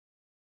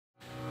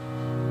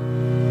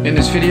In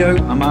this video,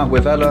 I'm out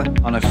with Ella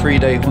on a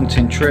 3-day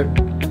hunting trip.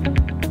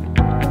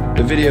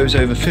 The video is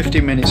over 50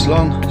 minutes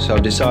long, so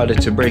I've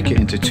decided to break it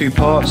into 2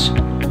 parts.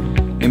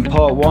 In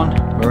part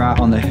 1, we're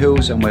out on the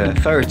hills and we're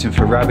ferreting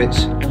for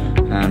rabbits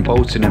and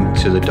bolting them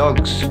to the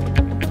dogs.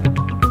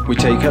 We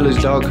take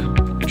Ella's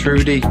dog,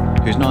 Trudy,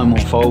 who's 9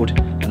 months old,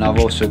 and I've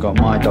also got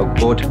my dog,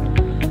 Bud.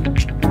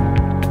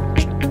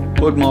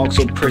 Bud marks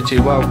up pretty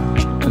well,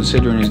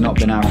 considering he's not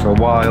been out for a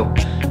while,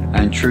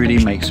 and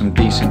Trudy makes some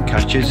decent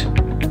catches.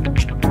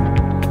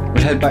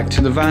 We head back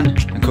to the van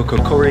and cook a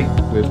curry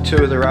with 2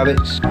 of the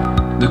rabbits.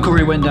 The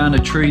curry went down a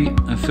treat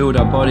and filled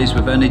our bodies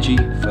with energy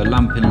for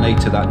lamping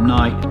later that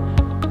night.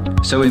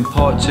 So in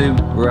part 2,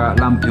 we're out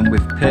lamping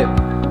with Pip,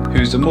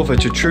 who's the mother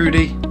to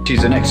Trudy.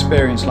 She's an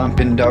experienced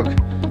lamping dog.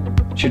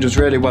 She does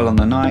really well on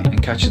the night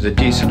and catches a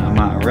decent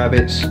amount of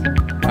rabbits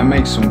and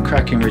makes some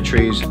cracking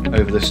retrieves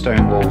over the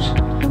stone walls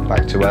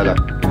back to Ella.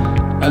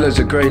 Ella's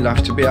a great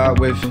laugh to be out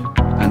with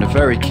and a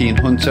very keen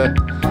hunter,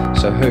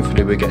 so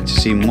hopefully we get to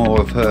see more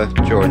of her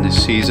during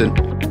this season.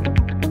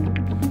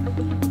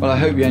 Well, I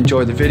hope you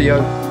enjoyed the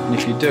video, and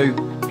if you do,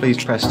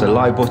 please press the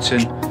like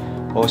button.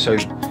 Also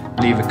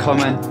leave a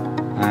comment,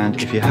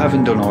 and if you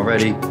haven't done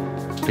already,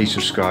 please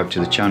subscribe to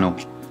the channel.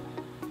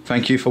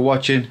 Thank you for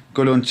watching,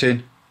 good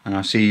hunting, and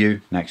I'll see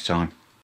you next time.